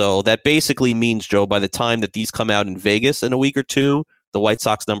 So that basically means, Joe, by the time that these come out in Vegas in a week or two, the White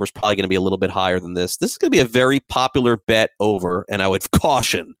Sox number is probably going to be a little bit higher than this. This is going to be a very popular bet over, and I would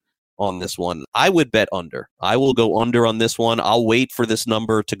caution on this one. I would bet under. I will go under on this one. I'll wait for this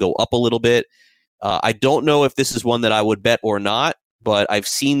number to go up a little bit. I don't know if this is one that I would bet or not, but I've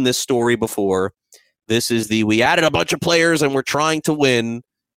seen this story before. This is we added a bunch of players and we're trying to win,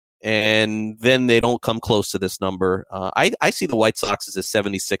 and then they don't come close to this number. I see the White Sox as a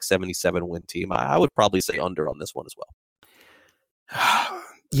 76-77 win team. I would probably say under on this one as well.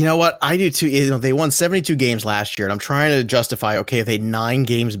 You know what? I do too. They won 72 games last year, and I'm trying to justify, okay, if they 9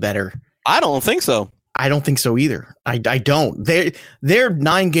 games better. I don't think so. I don't think so either. I don't. They're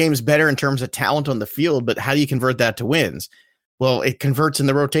 9 games better in terms of talent on the field, but how do you convert that to wins? Well, it converts in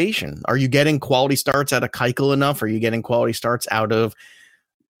the rotation. Are you getting quality starts out of Keuchel enough? Are you getting quality starts out of?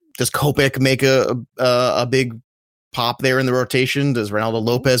 Does Kopech make a big pop there in the rotation? Does Ronaldo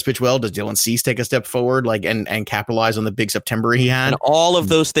Lopez pitch well? Does Dylan Cease take a step forward, and capitalize on the big September he had? And all of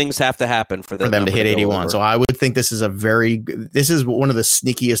those things have to happen for them to hit 81. So I would think this is one of the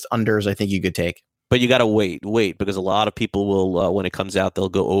sneakiest unders I think you could take. But you got to wait because a lot of people will, when it comes out, they'll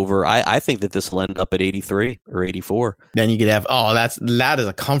go over. I think that this will end up at 83 or 84. Then you could have, that is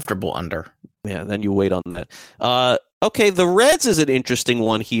a comfortable under. Yeah, then you wait on that. Okay, the Reds is an interesting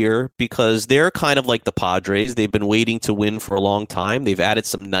one here because they're kind of like the Padres. They've been waiting to win for a long time. They've added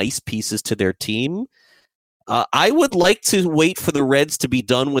some nice pieces to their team. I would like to wait for the Reds to be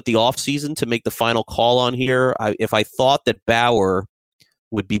done with the offseason to make the final call on here. If I thought that Bauer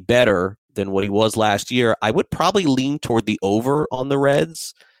would be better than what he was last year, I would probably lean toward the over on the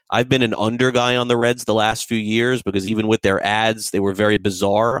Reds. I've been an under guy on the Reds the last few years because even with their ads, they were very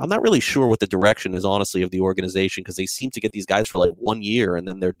bizarre. I'm not really sure what the direction is, honestly, of the organization because they seem to get these guys for like 1 year and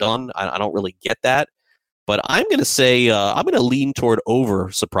then they're done. I don't really get that. But I'm going to say I'm going to lean toward over,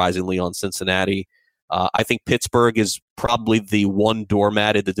 surprisingly, on Cincinnati. I think Pittsburgh is probably the one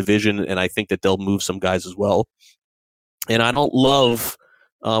doormat in the division, and I think that they'll move some guys as well. And I don't love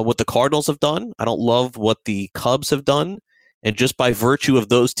what the Cardinals have done. I don't love what the Cubs have done. And just by virtue of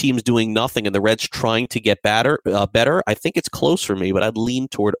those teams doing nothing and the Reds trying to get better, I think it's close for me, but I'd lean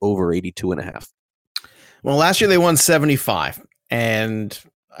toward over 82.5. Well, last year they won 75, and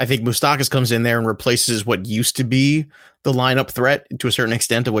I think Moustakas comes in there and replaces what used to be the lineup threat to a certain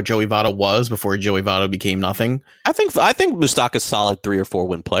extent of what Joey Votto was before Joey Votto became nothing. I think Moustakas solid 3 or 4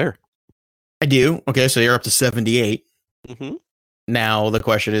 win player. I do. Okay, so you're up to 78. Mm-hmm. Now the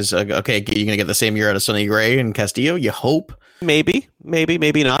question is, okay, you're going to get the same year out of Sonny Gray and Castillo? You hope. Maybe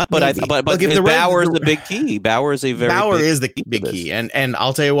not. But but Look, if Bauer is the big key. Bauer is the big key. And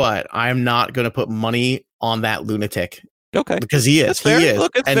I'll tell you what, I'm not going to put money on that lunatic. Okay, because he is. That's fair. He is.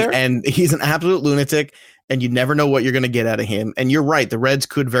 Look, it's fair. And he's an absolute lunatic, and you never know what you're going to get out of him. And you're right, the Reds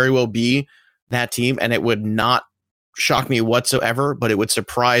could very well be that team, and it would not shock me whatsoever, but it would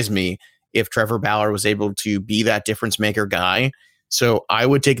surprise me if Trevor Bauer was able to be that difference maker guy. So I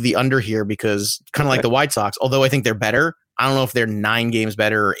would take the under here because kind of like the White Sox, although I think they're better. I don't know if they're 9 games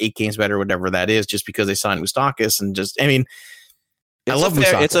better or 8 games better, whatever that is, just because they signed Moustakas and I love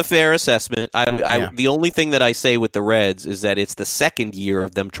Moustakas. It's a fair assessment. The only thing that I say with the Reds is that it's the second year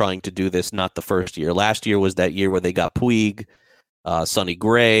of them trying to do this, not the first year. Last year was that year where they got Puig, Sonny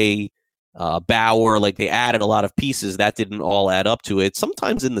Gray, Bauer. Like they added a lot of pieces that didn't all add up to it.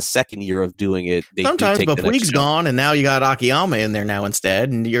 Sometimes in the second year of doing it, but Puig's gone, and now you got Akiyama in there now instead,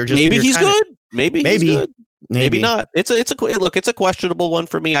 and you're just he's good. Maybe he's good. Maybe not. It's a questionable one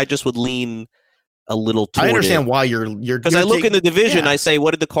for me. I just would lean a little toward I understand it. Why you're because I look in the division, I say,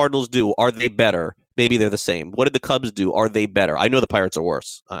 what did the Cardinals do? Are they better? Maybe they're the same. What did the Cubs do? Are they better? I know the Pirates are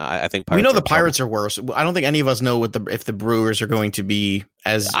worse. I think we know the Pirates are worse. I don't think any of us know if the Brewers are going to be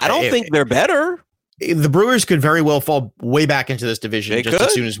as. I don't think they're better. The Brewers could very well fall way back into this division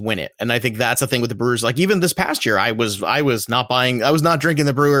as soon as win it, and I think that's the thing with the Brewers. Like even this past year, I was not drinking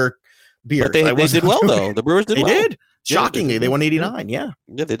the Brewer beer. But they did well though. The Brewers did. They well. did. Shockingly, they won 89. Yeah,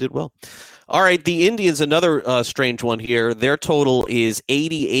 they did well. All right, the Indians, another strange one here. Their total is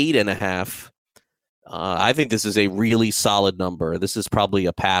 88.5. I think this is a really solid number. This is probably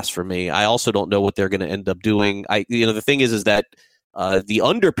a pass for me. I also don't know what they're going to end up doing. The thing is that the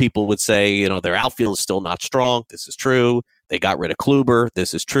under people would say, their outfield is still not strong. This is true. They got rid of Kluber.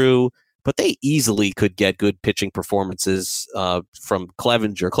 This is true. But they easily could get good pitching performances from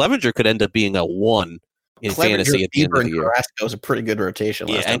Clevenger. Clevenger could end up being a 1 in fantasy at the end of the year. Carrasco was a pretty good rotation.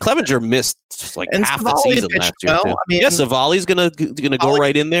 And Clevenger missed half the season last year. Well. Too. Savali's gonna go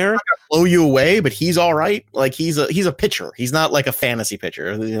right in there. Not gonna blow you away, but he's all right. Like he's a pitcher. He's not like a fantasy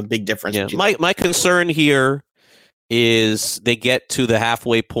pitcher. There's a big difference. Yeah. My concern here is they get to the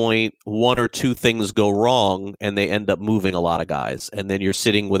halfway point, 1 or 2 things go wrong, and they end up moving a lot of guys, and then you're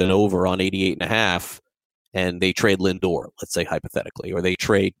sitting with an over on 88.5, and they trade Lindor, let's say hypothetically, or they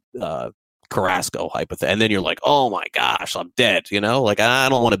trade Carrasco hypothetically, and then you're like, oh my gosh, I'm dead. I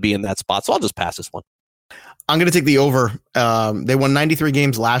don't want to be in that spot, so I'll just pass this one. I'm going to take the over. They won 93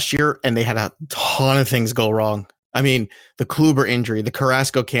 games last year, and they had a ton of things go wrong. I mean, the Kluber injury, the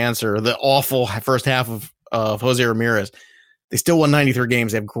Carrasco cancer, the awful first half of Jose Ramirez. They still won 93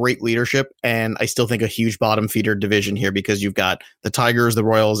 games. They have great leadership, and I still think a huge bottom feeder division here because you've got the Tigers, the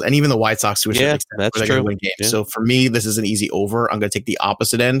Royals, and even the White Sox to a certain extent. That's true. Win games. Yeah. So for me, this is an easy over. I'm going to take the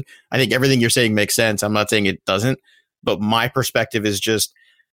opposite end. I think everything you're saying makes sense. I'm not saying it doesn't, but my perspective is just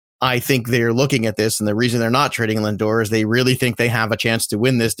I think they're looking at this, and the reason they're not trading Lindor is they really think they have a chance to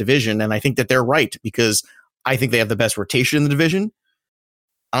win this division, and I think that they're right because I think they have the best rotation in the division.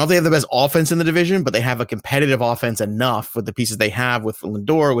 I don't think they have the best offense in the division, but they have a competitive offense enough with the pieces they have with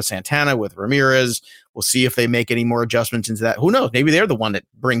Lindor, with Santana, with Ramirez. We'll see if they make any more adjustments into that. Who knows? Maybe they're the one that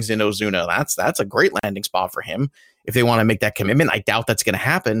brings in Ozuna. That's a great landing spot for him if they want to make that commitment. I doubt that's going to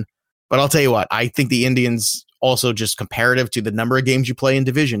happen, but I'll tell you what, I think the Indians also just comparative to the number of games you play in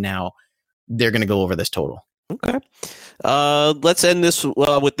division now, they're going to go over this total. Okay. Let's end this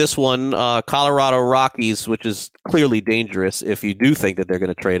with this one. Colorado Rockies, which is clearly dangerous if you do think that they're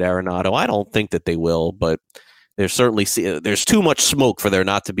going to trade Arenado. I don't think that they will, but there's too much smoke for there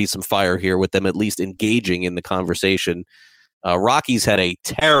not to be some fire here with them at least engaging in the conversation. Rockies had a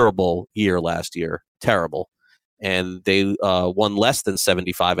terrible year last year. Terrible. And they won less than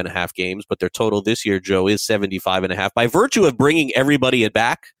 75.5 games, but their total this year, Joe, is 75.5. By virtue of bringing everybody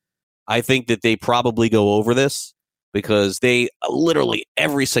back, I think that they probably go over this because they literally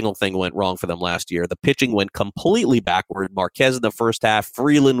every single thing went wrong for them last year. The pitching went completely backward. Marquez in the first half,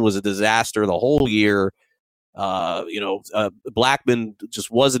 Freeland was a disaster the whole year. Blackman just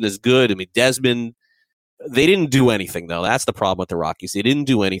wasn't as good. I mean, Desmond, they didn't do anything though. That's the problem with the Rockies. They didn't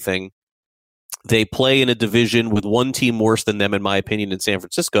do anything. They play in a division with one team worse than them, in my opinion, in San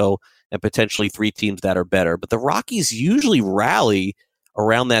Francisco, and potentially 3 teams that are better. But the Rockies usually rally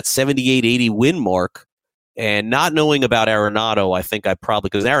around that 78-80 win mark, and not knowing about Arenado, I think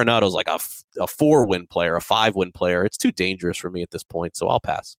because Arenado's like a 4-win player, a 5-win player. It's too dangerous for me at this point, so I'll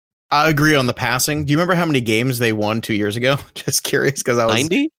pass. I agree on the passing. Do you remember how many games they won 2 years ago? Just curious because I was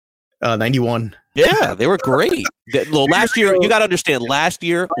 90. 91. Yeah, they were great. Last year, you got to understand, last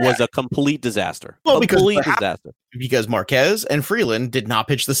year was a complete disaster. Well, because Marquez and Freeland did not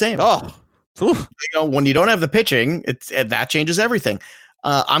pitch the same. Oh, when you don't have the pitching, that changes everything.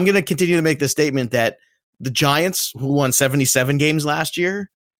 I'm going to continue to make the statement that the Giants, who won 77 games last year,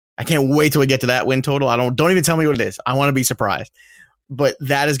 I can't wait till we get to that win total. Don't even tell me what it is. I want to be surprised. But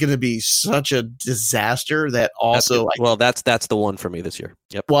that is going to be such a disaster that also. That's the one for me this year.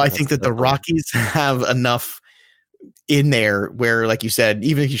 Yep. Well, I think that the Rockies have enough in there where, like you said,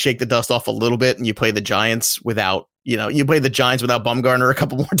 even if you shake the dust off a little bit and you play the Giants without, you play the Giants without Bumgarner a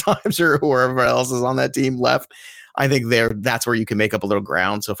couple more times or whoever else is on that team left, I think that's where you can make up a little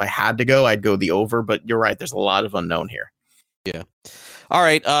ground. So if I had to go, I'd go the over. But you're right. There's a lot of unknown here. Yeah. All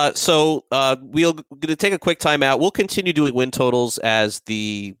right, so we're going to take a quick timeout. We'll continue doing win totals as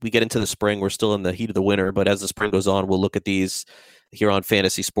we get into the spring. We're still in the heat of the winter, but as the spring goes on, we'll look at these here on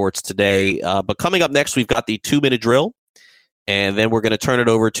Fantasy Sports Today. But coming up next, we've got the 2-minute drill, and then we're going to turn it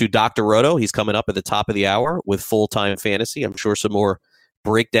over to Dr. Roto. He's coming up at the top of the hour with full-time fantasy. I'm sure some more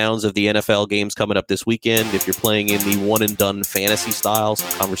breakdowns of the NFL games coming up this weekend. If you're playing in the one-and-done fantasy style,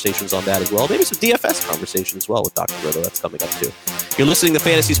 some conversations on that as well. Maybe some DFS conversation as well with Dr. Roto. That's coming up too. You're listening to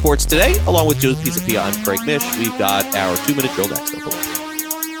Fantasy Sports Today, along with Joe Pisapia. I'm Craig Mish. We've got our 2-minute drill next. Don't go away.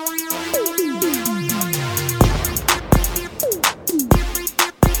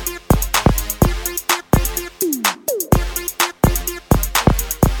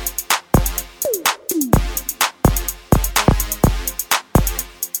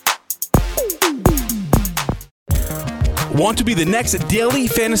 Want to be the next daily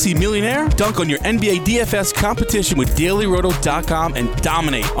fantasy millionaire? Dunk on your NBA DFS competition with DailyRoto.com and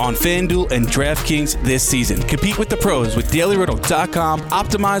dominate on FanDuel and DraftKings this season. Compete with the pros with DailyRoto.com,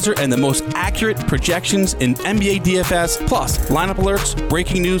 Optimizer, and the most accurate projections in NBA DFS, plus lineup alerts,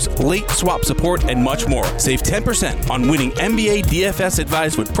 breaking news, late swap support, and much more. Save 10% on winning NBA DFS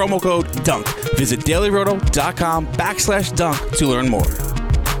advice with promo code DUNK. Visit DailyRoto.com/dunk to learn more.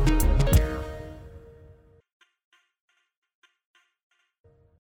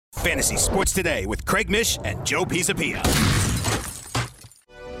 Fantasy Sports Today with Craig Mish and Joe Pisapia.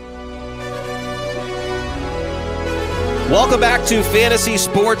 Welcome back to Fantasy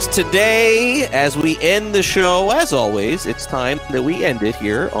Sports Today. As we end the show, as always, it's time that we end it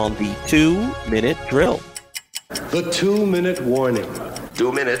here on the 2-minute drill. The 2-minute warning.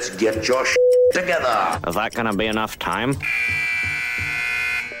 2 minutes, get your together. Is that going to be enough time?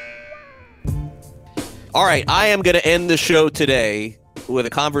 All right, I am going to end the show today with a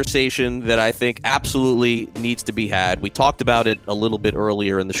conversation that I think absolutely needs to be had. We talked about it a little bit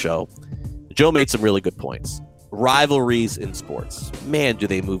earlier in the show. Joe made some really good points. Rivalries in sports. Man, do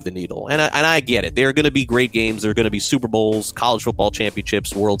they move the needle. And I get it. There are going to be great games. There are going to be Super Bowls, college football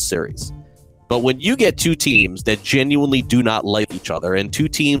championships, World Series. But when you get two teams that genuinely do not like each other and two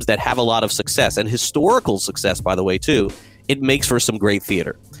teams that have a lot of success, and historical success, by the way, too, it makes for some great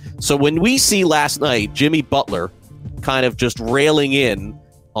theater. So when we see last night Jimmy Butler kind of just railing in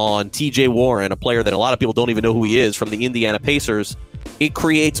on TJ Warren, a player that a lot of people don't even know who he is, from the Indiana Pacers, it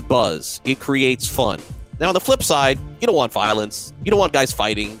creates buzz. It creates fun. Now, on the flip side, you don't want violence. You don't want guys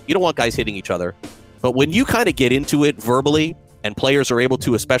fighting. You don't want guys hitting each other. But when you kind of get into it verbally and players are able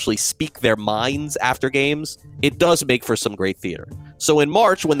to especially speak their minds after games, it does make for some great theater. So in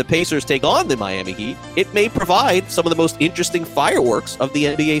March, when the Pacers take on the Miami Heat, it may provide some of the most interesting fireworks of the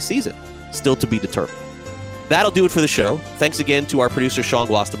NBA season, still to be determined. That'll do it for the show. Thanks again to our producer, Sean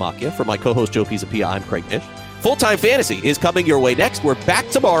Guastamacchia. For my co-host, Joe Pisapia, I'm Craig Mish. Full-Time Fantasy is coming your way next. We're back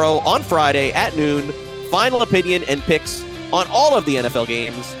tomorrow on Friday at noon. Final opinion and picks on all of the NFL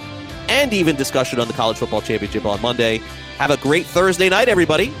games, and even discussion on the College Football Championship on Monday. Have a great Thursday night,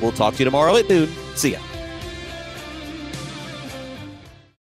 everybody. We'll talk to you tomorrow at noon. See ya.